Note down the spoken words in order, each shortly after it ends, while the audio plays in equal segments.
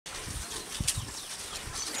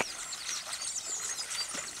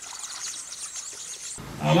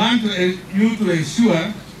I want you to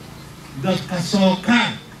ensure that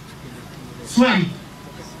Kasoka swamp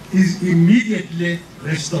is immediately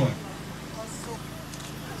restored.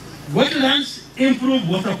 Wetlands improve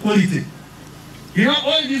water quality. You know,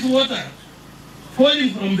 all this water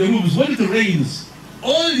falling from the roofs, when it rains,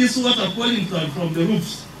 all this water falling from the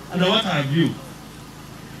roofs and what have you,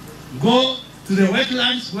 go to the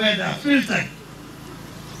wetlands where they are filtered.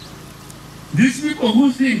 These people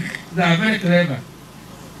who think they are very clever,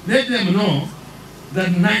 let them know that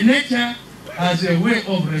nature has a way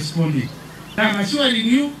of responding. I'm assuring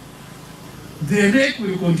you, the lake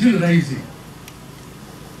will continue rising.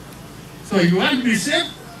 So you want to be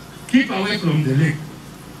safe, keep away from the lake.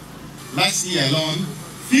 Last year alone,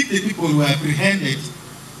 50 people were apprehended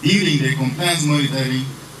during the compliance monitoring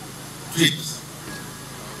trips,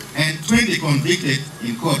 and 20 convicted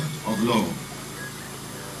in court of law.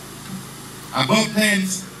 About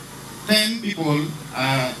 10 people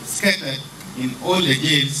are scattered in all the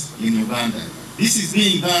jails in Uganda. This is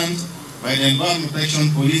being done by the Environment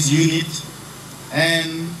Protection Police Unit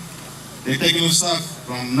and the technical staff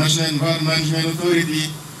from National Environment Management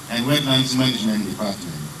Authority and Wetlands Management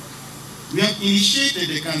Department. We have initiated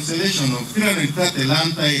the cancellation of 330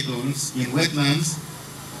 land titles in wetlands,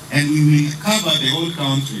 and we will cover the whole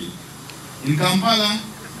country. In Kampala,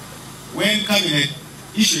 when Cabinet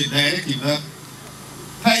issued a directive that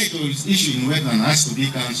titles issued in wetlands has to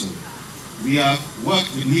be cancelled, we have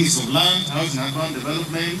worked with Minister of Land, Housing and Urban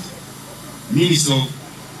Development, Minister of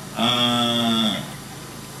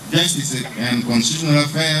Justice and Constitutional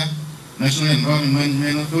Affairs, National Environment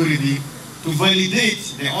Management Authority, to validate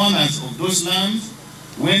the owners of those lands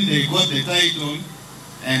when they got the title,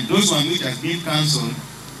 and those ones which has been cancelled,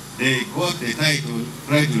 they got the title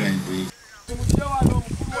fraudulently.